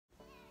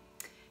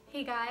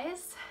Hey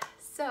guys!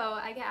 So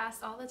I get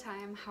asked all the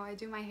time how I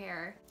do my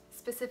hair,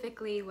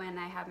 specifically when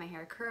I have my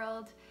hair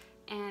curled,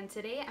 and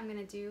today I'm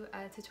gonna do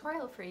a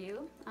tutorial for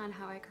you on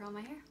how I curl my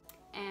hair.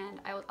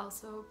 And I will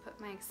also put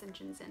my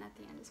extensions in at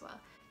the end as well.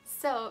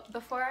 So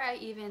before I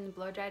even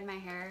blow dried my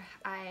hair,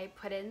 I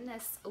put in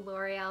this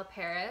L'Oreal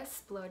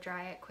Paris Blow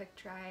Dry It Quick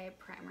Dry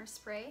Primer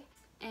Spray.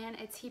 And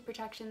it's heat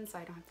protection, so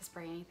I don't have to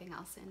spray anything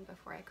else in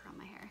before I curl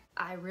my hair.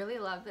 I really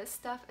love this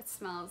stuff. It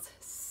smells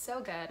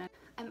so good.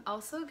 I'm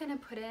also gonna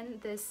put in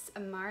this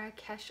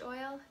Marrakesh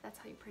oil, that's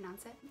how you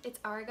pronounce it. It's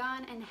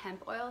argan and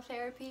hemp oil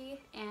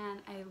therapy,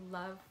 and I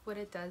love what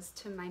it does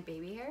to my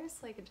baby hairs.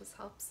 Like, it just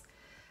helps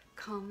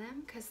calm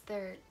them because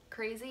they're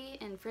crazy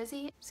and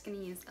frizzy. I'm just gonna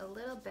use a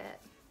little bit,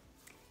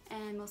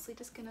 and mostly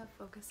just gonna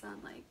focus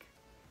on like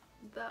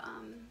the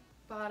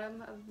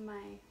bottom of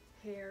my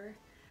hair.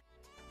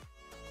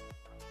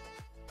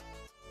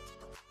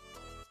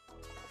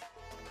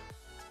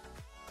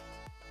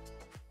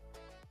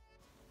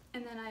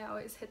 And then I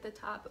always hit the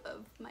top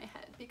of my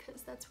head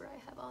because that's where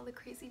I have all the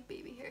crazy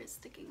baby hairs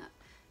sticking up.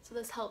 So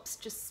this helps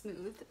just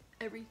smooth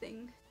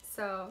everything.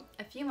 So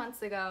a few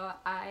months ago,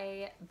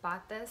 I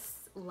bought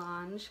this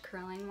Lange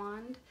curling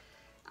wand.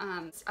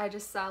 I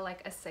just saw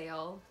like a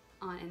sale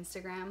on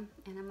Instagram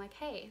and I'm like,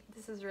 hey,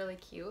 this is really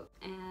cute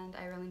and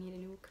I really need a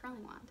new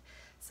curling wand.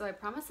 So I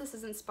promise this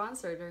isn't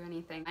sponsored or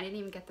anything. I didn't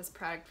even get this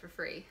product for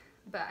free.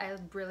 But I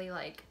really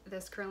like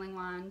this curling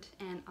wand,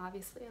 and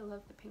obviously I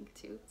love the pink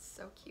too, it's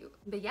so cute.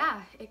 But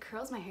yeah, it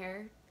curls my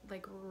hair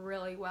like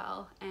really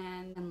well,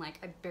 and like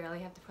I barely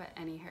have to put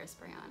any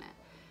hairspray on it.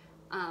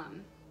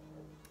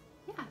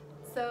 Yeah,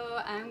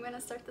 so I'm gonna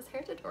start this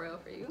hair tutorial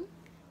for you,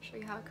 show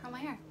you how to curl my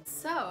hair.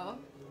 So,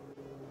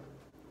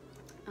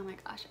 oh my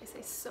gosh, I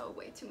say so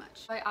way too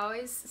much. I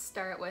always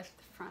start with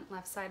the front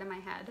left side of my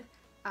head.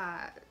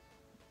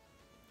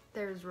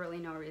 There's really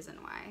no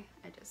reason why.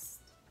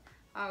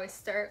 I always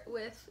start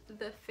with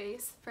the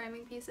face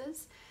framing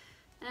pieces,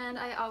 and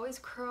I always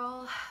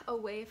curl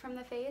away from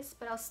the face,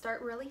 but I'll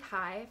start really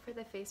high for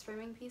the face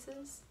framing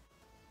pieces.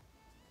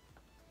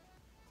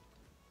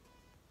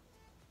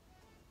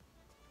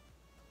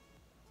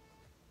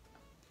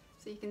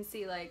 So you can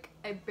see, like,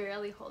 I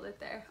barely hold it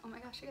there. Oh my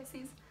gosh, you guys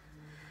sneeze.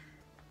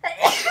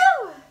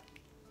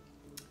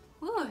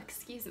 Ooh,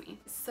 excuse me.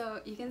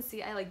 So you can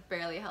see I like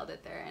barely held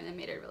it there and it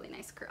made a really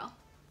nice curl.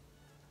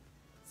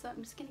 So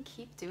I'm just gonna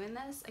keep doing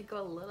this. I go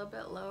a little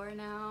bit lower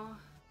now.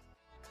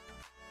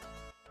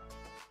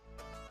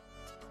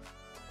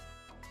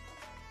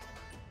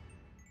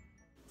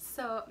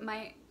 So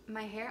my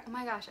hair, oh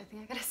my gosh, I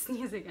think I gotta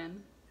sneeze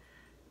again.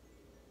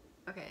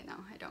 Okay, no,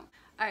 I don't.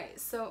 Alright,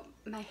 so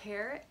my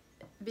hair,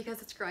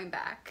 because it's growing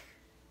back,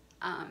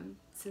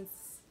 since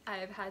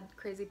I've had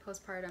crazy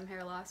postpartum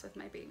hair loss with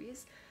my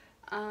babies,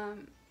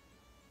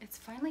 it's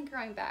finally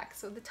growing back.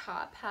 So the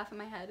top half of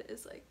my head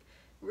is like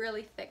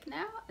really thick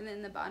now, and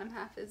then the bottom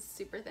half is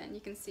super thin.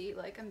 You can see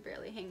like I'm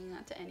barely hanging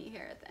on to any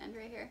hair at the end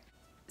right here.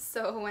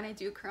 So when I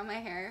do curl my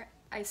hair,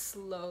 I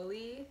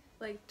slowly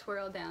like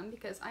twirl down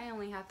because I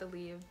only have to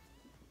leave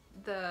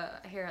the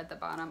hair at the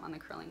bottom on the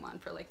curling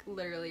wand for like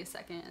literally a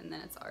second, and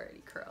then it's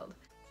already curled.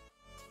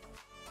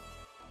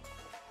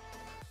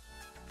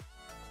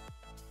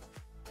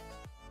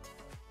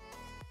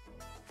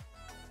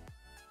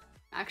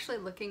 Actually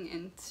looking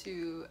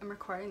into, I'm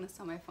recording this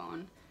on my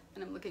phone,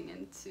 and I'm looking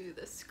into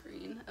the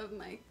screen of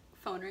my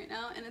phone right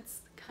now, and it's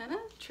kind of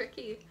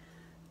tricky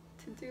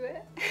to do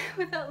it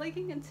without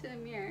looking into a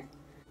mirror.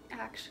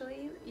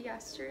 Actually,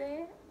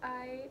 yesterday,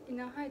 you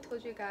know how I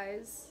told you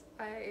guys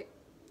I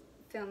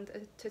filmed a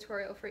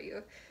tutorial for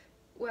you?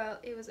 Well,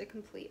 it was a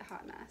complete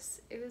hot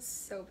mess. It was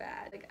so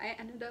bad. Like, I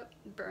ended up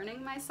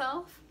burning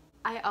myself.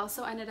 I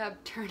also ended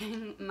up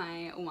turning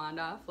my wand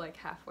off like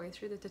halfway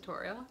through the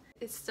tutorial.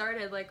 It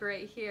started like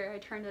right here, I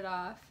turned it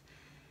off,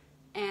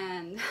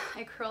 and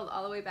I curled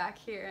all the way back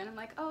here, and I'm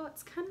like, oh,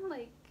 it's kind of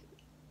like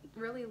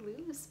really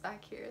loose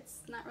back here.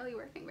 It's not really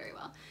working very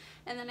well.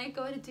 And then I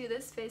go to do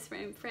this face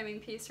framing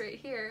piece right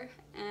here,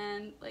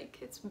 and like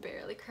it's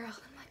barely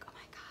curled. I'm like, oh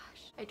my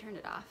gosh. I turned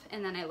it off,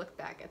 and then I looked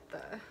back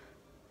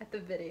at the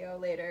video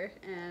later,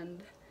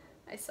 and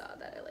I saw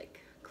that I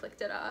like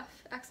clicked it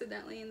off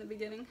accidentally in the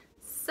beginning.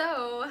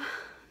 So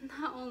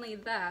not only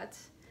that,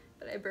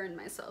 but I burned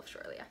myself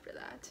shortly after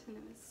that, and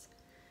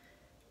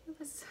it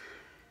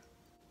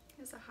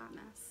was a hot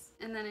mess.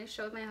 And then I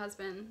showed my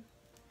husband,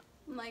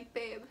 I'm like,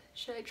 babe,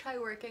 should I try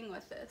working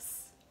with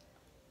this?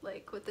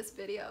 Like, with this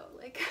video?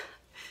 Like,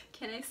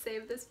 can I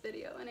save this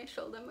video? And I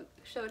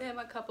showed him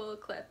a couple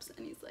of clips,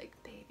 and he's like,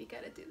 babe, you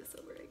gotta do this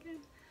over again.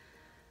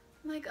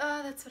 I'm like,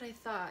 oh, that's what I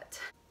thought.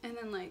 And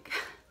then like,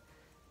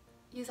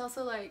 he's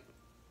also like,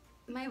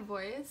 my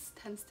voice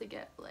tends to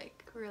get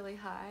like really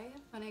high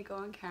when I go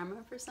on camera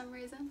for some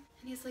reason.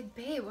 And he's like,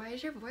 babe, why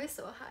is your voice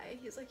so high?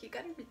 He's like, you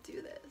gotta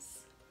redo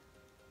this.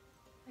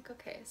 Like,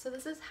 okay, so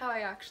this is how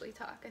I actually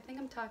talk. I think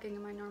I'm talking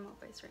in my normal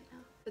voice right now.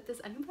 But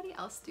does anybody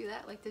else do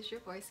that? Like, does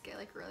your voice get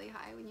like really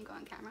high when you go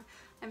on camera?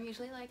 I'm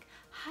usually like,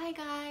 hi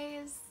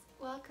guys,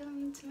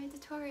 welcome to my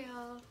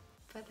tutorial.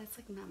 but that's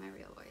like not my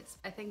real voice.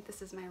 I think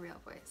this is my real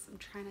voice. I'm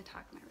trying to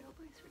talk my real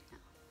voice right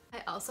now.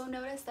 I also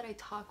noticed that I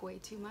talk way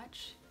too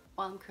much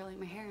while I'm curling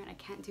my hair, and I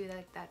can't do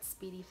like that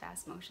speedy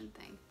fast motion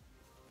thing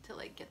to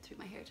like get through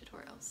my hair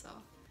tutorial, so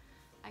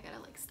I gotta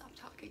like stop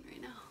talking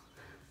right now.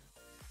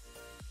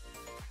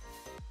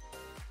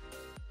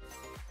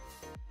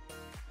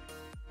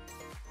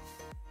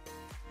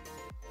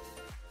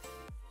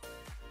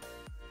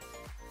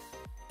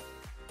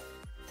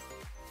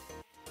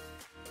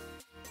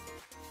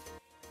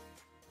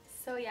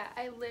 So yeah,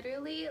 I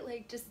literally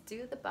like just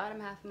do the bottom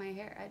half of my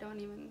hair. I don't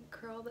even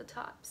curl the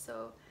top,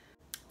 so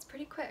it's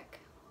pretty quick.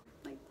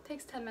 Like it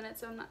takes 10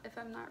 minutes if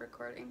I'm not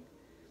recording.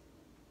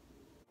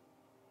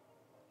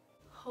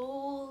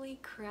 Holy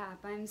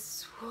crap, I'm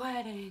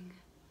sweating.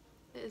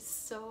 It is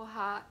so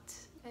hot.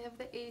 I have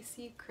the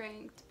AC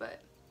cranked, but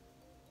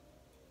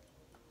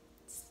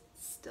it's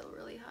still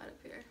really hot up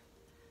here.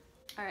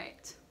 All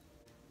right,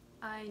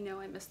 I know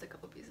I missed a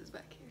couple pieces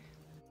back here.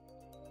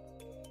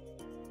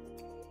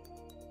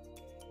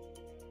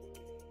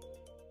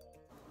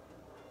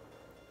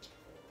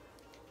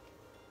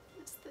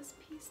 This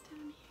piece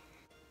down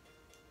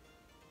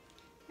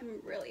here.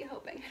 I'm really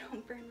hoping I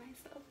don't burn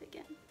myself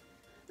again.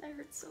 That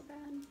hurts so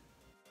bad.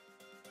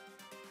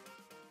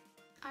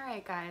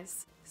 Alright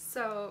guys,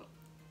 so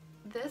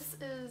this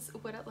is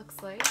what it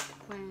looks like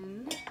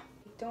when I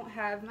don't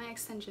have my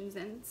extensions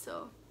in,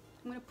 so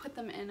I'm going to put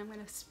them in. I'm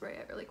going to spray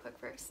it really quick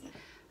first.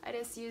 I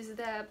just use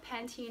the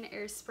Pantene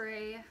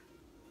Airspray.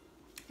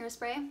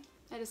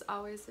 I just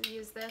always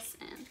use this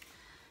and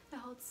it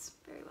holds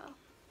very well.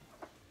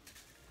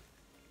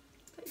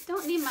 I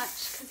don't need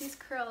much because these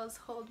curls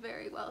hold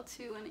very well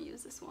too when I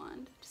use this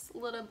wand. Just a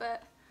little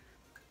bit.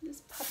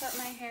 Just puff up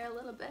my hair a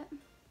little bit.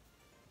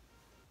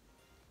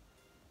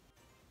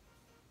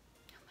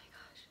 Oh my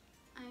gosh,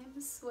 I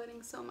am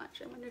sweating so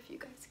much. I wonder if you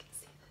guys can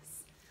see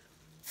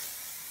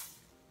this.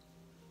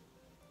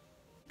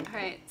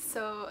 Alright,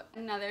 so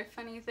another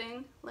funny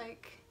thing,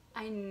 like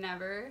I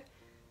never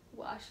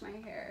wash my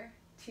hair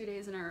 2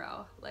 days in a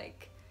row.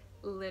 Like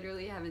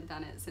literally haven't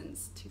done it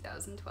since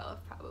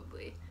 2012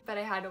 probably. But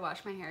I had to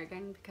wash my hair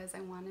again because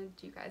I wanted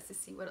you guys to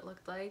see what it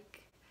looked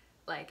like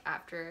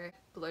after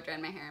blow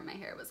dried my hair and my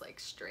hair was like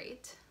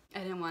straight.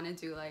 I didn't want to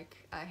do like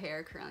a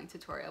hair curling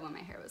tutorial when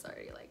my hair was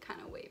already like kind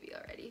of wavy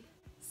already.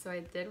 So I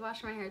did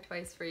wash my hair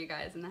twice for you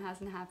guys and that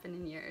hasn't happened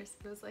in years.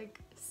 It was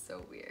like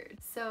so weird.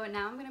 So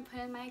now I'm gonna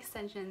put in my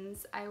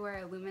extensions. I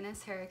wear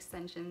Luminous hair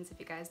extensions if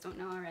you guys don't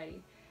know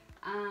already.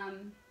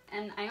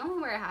 And I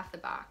only wear half the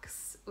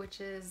box,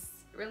 which is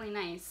really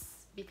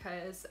nice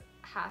because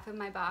half of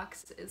my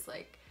box is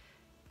like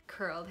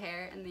curled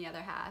hair and the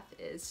other half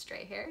is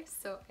straight hair,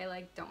 so I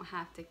like don't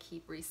have to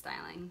keep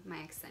restyling my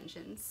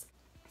extensions.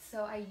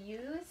 So I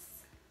use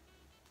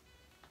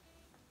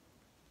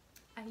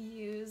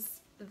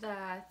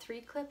the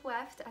 3-clip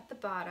weft at the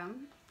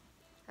bottom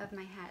of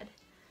my head.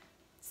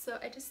 So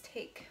I just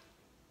take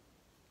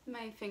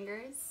my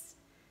fingers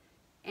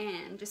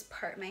and just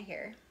part my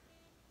hair.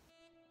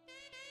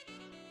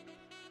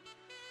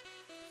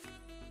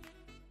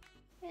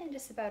 And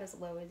just about as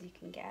low as you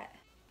can get.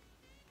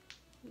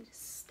 You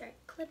just start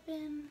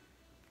clipping.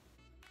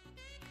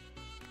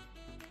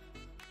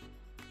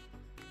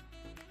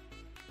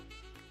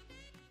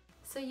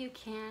 So you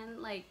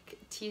can like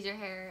tease your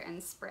hair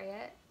and spray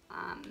it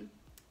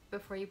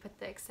before you put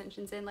the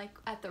extensions in. Like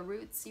at the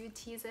roots you would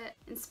tease it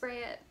and spray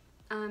it,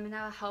 and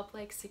that'll help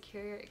like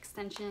secure your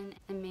extension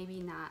and maybe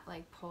not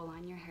like pull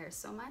on your hair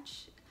so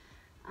much.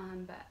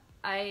 But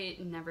I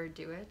never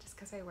do it just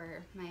because I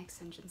wear my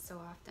extensions so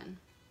often.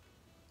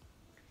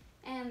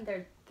 And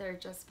they're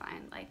just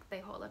fine, like they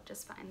hold up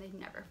just fine, they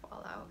never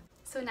fall out.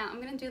 So now I'm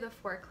gonna do the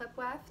 4-clip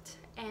weft,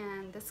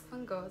 and this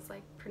one goes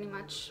like pretty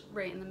much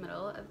right in the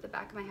middle of the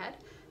back of my head.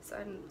 So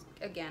I'm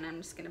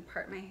just gonna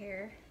part my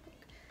hair,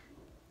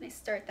 and I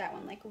start that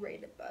one like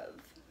right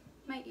above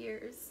my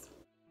ears.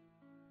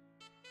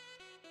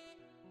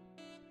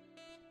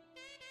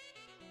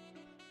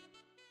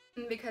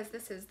 And because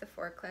this is the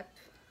 4-clip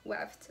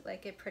weft,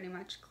 like it pretty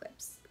much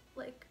clips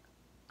like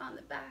on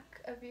the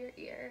back of your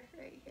ear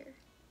right here.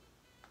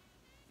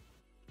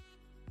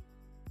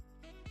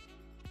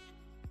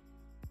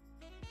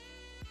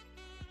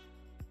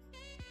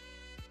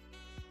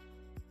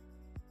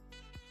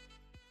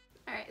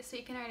 Alright, so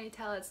you can already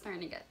tell it's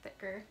starting to get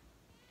thicker.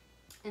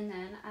 And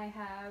then I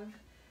have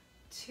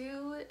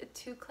two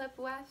 2-clip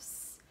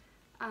wefts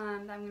that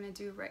I'm going to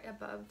do right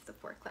above the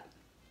 4-clip.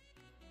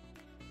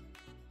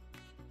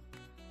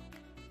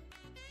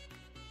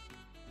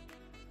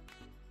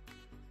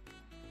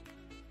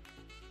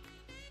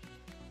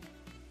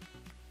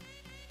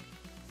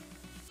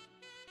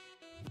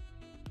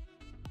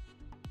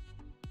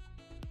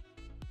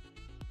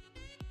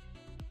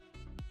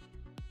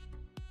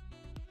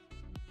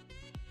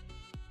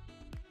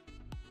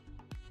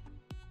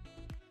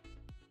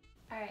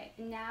 Alright,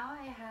 now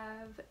I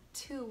have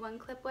 2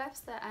 1-clip wefts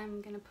that I'm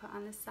going to put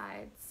on the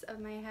sides of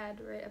my head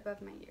right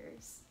above my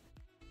ears.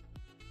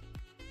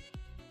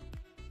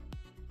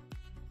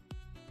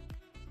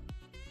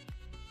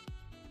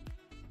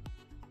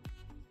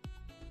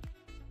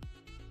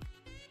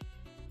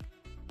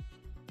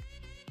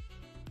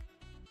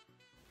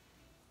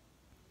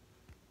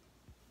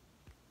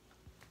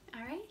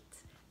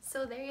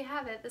 So there you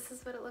have it. This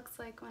is what it looks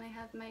like when I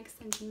have my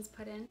extensions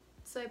put in.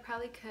 So I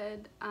probably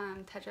could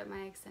touch up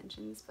my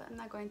extensions, but I'm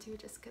not going to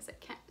just because I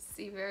can't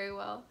see very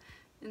well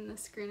in the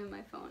screen of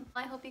my phone.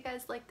 I hope you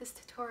guys like this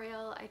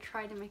tutorial. I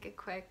tried to make it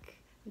quick.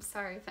 I'm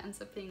sorry if it ends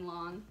up being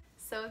long.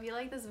 So if you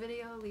like this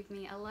video, leave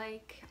me a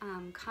like,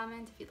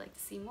 comment if you'd like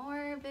to see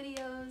more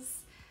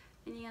videos,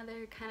 any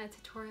other kind of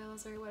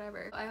tutorials or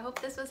whatever. I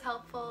hope this was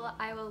helpful.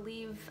 I will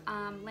leave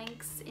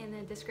links in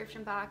the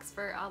description box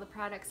for all the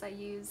products I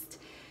used.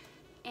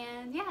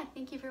 And yeah,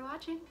 thank you for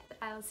watching.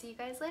 I'll see you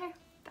guys later.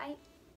 Bye.